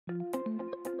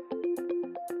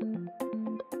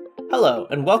Hello,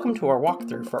 and welcome to our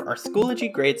walkthrough for our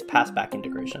Schoology Grades Passback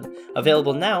integration,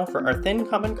 available now for our Thin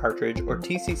Common Cartridge or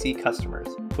TCC customers,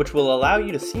 which will allow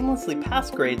you to seamlessly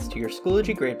pass grades to your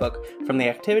Schoology gradebook from the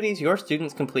activities your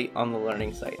students complete on the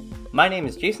learning site. My name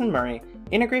is Jason Murray,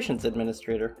 Integrations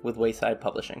Administrator with Wayside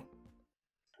Publishing.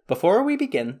 Before we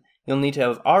begin, you'll need to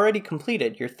have already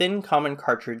completed your Thin Common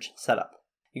Cartridge setup.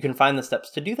 You can find the steps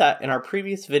to do that in our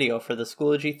previous video for the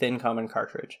Schoology Thin Common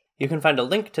Cartridge. You can find a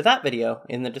link to that video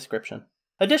in the description.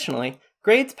 Additionally,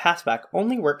 Grades Passback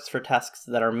only works for tasks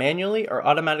that are manually or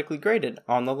automatically graded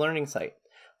on the learning site.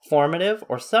 Formative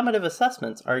or summative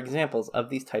assessments are examples of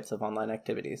these types of online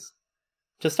activities.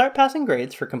 To start passing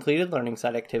grades for completed learning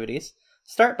site activities,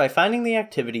 start by finding the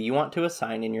activity you want to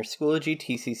assign in your Schoology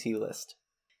TCC list.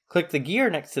 Click the gear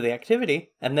next to the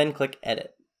activity and then click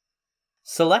Edit.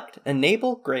 Select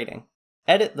Enable Grading.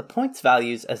 Edit the points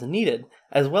values as needed,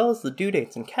 as well as the due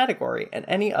dates and category and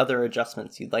any other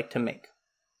adjustments you'd like to make.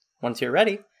 Once you're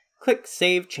ready, click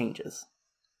Save Changes.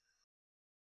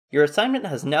 Your assignment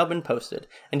has now been posted,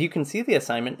 and you can see the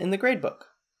assignment in the gradebook.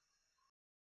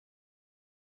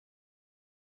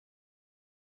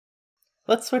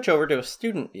 Let's switch over to a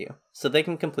student view so they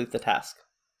can complete the task.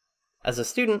 As a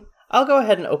student, I'll go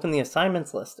ahead and open the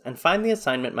assignments list and find the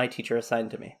assignment my teacher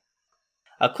assigned to me.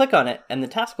 I'll click on it and the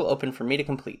task will open for me to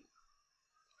complete.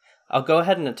 I'll go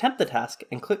ahead and attempt the task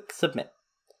and click Submit.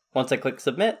 Once I click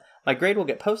Submit, my grade will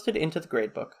get posted into the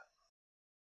gradebook.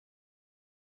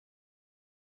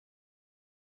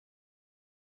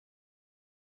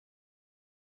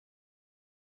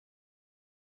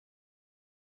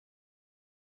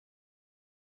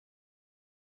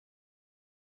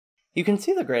 You can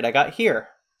see the grade I got here.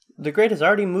 The grade has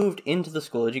already moved into the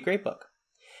Schoology gradebook.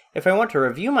 If I want to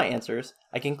review my answers,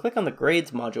 I can click on the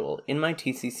Grades module in my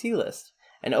TCC list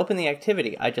and open the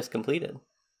activity I just completed.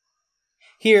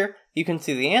 Here, you can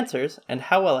see the answers and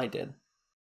how well I did.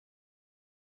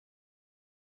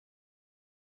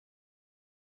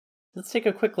 Let's take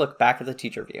a quick look back at the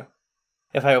teacher view.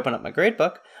 If I open up my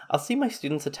gradebook, I'll see my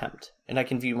student's attempt, and I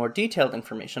can view more detailed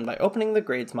information by opening the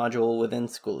Grades module within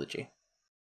Schoology.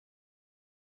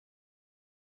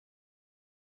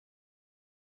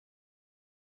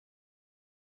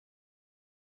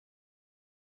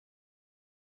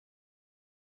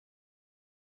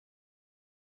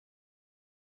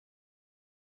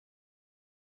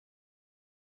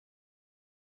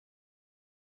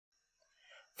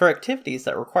 For activities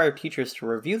that require teachers to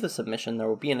review the submission, there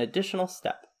will be an additional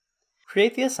step.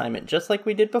 Create the assignment just like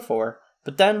we did before,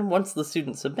 but then, once the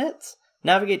student submits,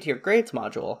 navigate to your Grades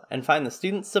module and find the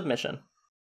student's submission.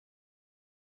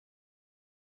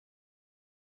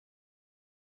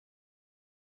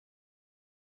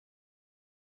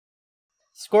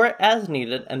 Score it as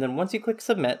needed, and then once you click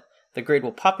Submit, the grade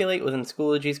will populate within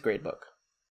Schoology's gradebook.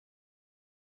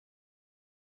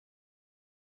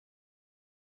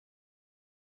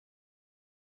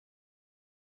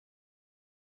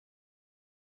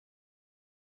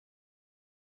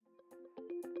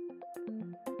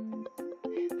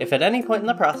 If at any point in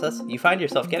the process you find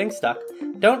yourself getting stuck,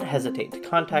 don't hesitate to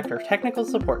contact our technical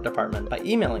support department by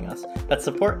emailing us at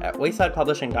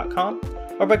support@waysidepublishing.com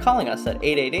or by calling us at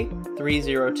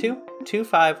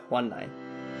 888-302-2519.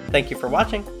 Thank you for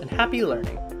watching and happy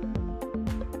learning!